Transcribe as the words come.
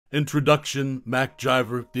Introduction: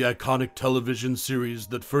 MacGyver, the iconic television series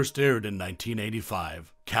that first aired in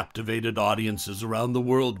 1985, captivated audiences around the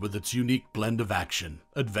world with its unique blend of action,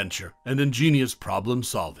 adventure, and ingenious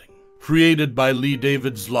problem-solving. Created by Lee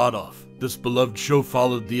David Zlotoff, this beloved show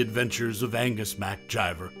followed the adventures of Angus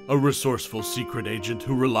MacGyver, a resourceful secret agent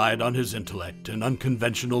who relied on his intellect and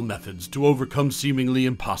unconventional methods to overcome seemingly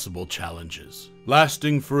impossible challenges.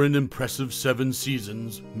 Lasting for an impressive 7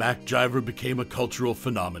 seasons, MacGyver became a cultural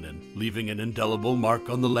phenomenon, leaving an indelible mark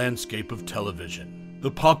on the landscape of television. The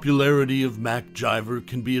popularity of MacGyver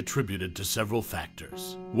can be attributed to several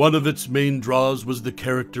factors. One of its main draws was the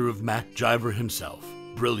character of MacGyver himself,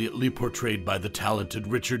 brilliantly portrayed by the talented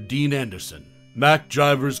Richard Dean Anderson.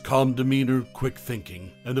 MacGyver's calm demeanor, quick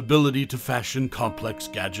thinking, and ability to fashion complex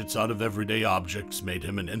gadgets out of everyday objects made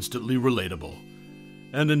him an instantly relatable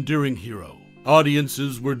and endearing hero.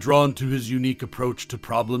 Audiences were drawn to his unique approach to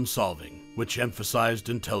problem solving, which emphasized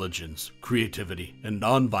intelligence, creativity, and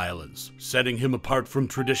non-violence, setting him apart from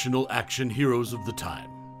traditional action heroes of the time.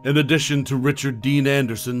 In addition to Richard Dean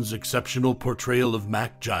Anderson's exceptional portrayal of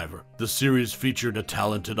MacGyver, the series featured a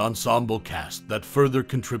talented ensemble cast that further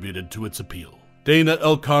contributed to its appeal. Dana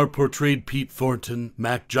Elcar portrayed Pete Thornton,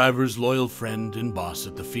 MacGyver's loyal friend and boss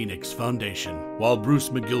at the Phoenix Foundation, while Bruce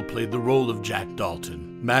McGill played the role of Jack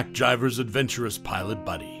Dalton, MacGyver's adventurous pilot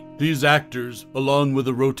buddy. These actors, along with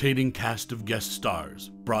a rotating cast of guest stars,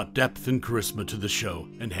 brought depth and charisma to the show,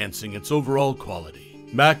 enhancing its overall quality.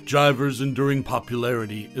 MacGyver's enduring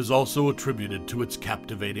popularity is also attributed to its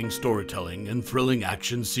captivating storytelling and thrilling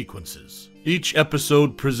action sequences. Each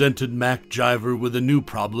episode presented MacGyver with a new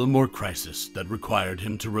problem or crisis that required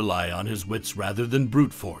him to rely on his wits rather than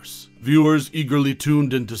brute force. Viewers eagerly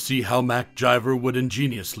tuned in to see how MacGyver would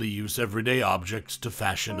ingeniously use everyday objects to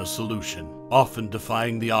fashion a solution, often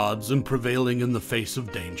defying the odds and prevailing in the face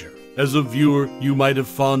of danger. As a viewer, you might have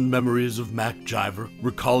fond memories of MacGyver,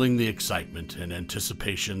 recalling the excitement and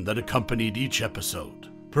anticipation that accompanied each episode.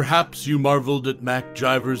 Perhaps you marveled at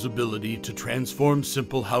MacGyver's ability to transform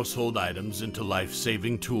simple household items into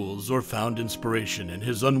life-saving tools, or found inspiration in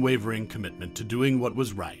his unwavering commitment to doing what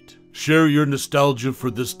was right. Share your nostalgia for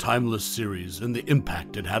this timeless series and the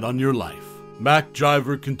impact it had on your life.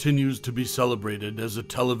 MacGyver continues to be celebrated as a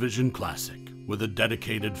television classic, with a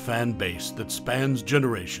dedicated fan base that spans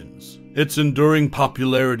generations. Its enduring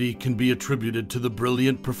popularity can be attributed to the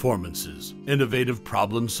brilliant performances, innovative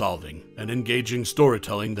problem-solving, and engaging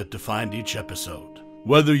storytelling that defined each episode.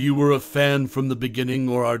 Whether you were a fan from the beginning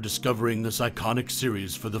or are discovering this iconic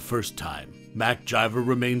series for the first time, MacGyver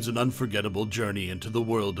remains an unforgettable journey into the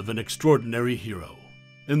world of an extraordinary hero.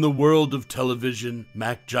 In the world of television,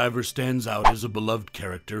 MacGyver stands out as a beloved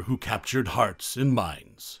character who captured hearts and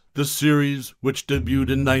minds. The series, which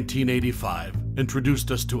debuted in 1985,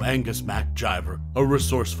 introduced us to Angus MacGyver, a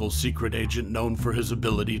resourceful secret agent known for his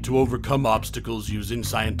ability to overcome obstacles using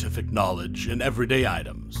scientific knowledge and everyday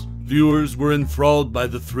items. Viewers were enthralled by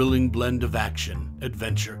the thrilling blend of action,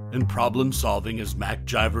 adventure, and problem-solving as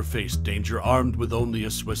MacGyver faced danger armed with only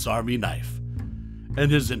a Swiss Army knife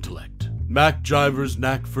and his intellect. MacGyver's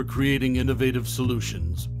knack for creating innovative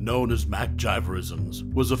solutions, known as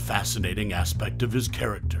MacGyverisms, was a fascinating aspect of his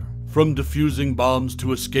character. From defusing bombs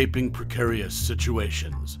to escaping precarious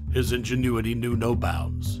situations, his ingenuity knew no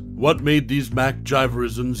bounds. What made these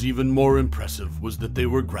MacGyverisms even more impressive was that they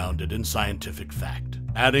were grounded in scientific fact,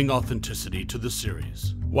 adding authenticity to the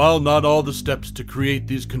series. While not all the steps to create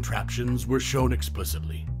these contraptions were shown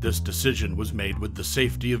explicitly, this decision was made with the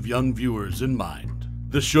safety of young viewers in mind.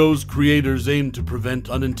 The show's creators aimed to prevent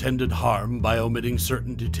unintended harm by omitting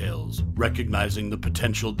certain details, recognizing the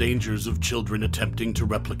potential dangers of children attempting to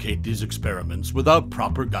replicate these experiments without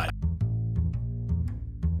proper guidance.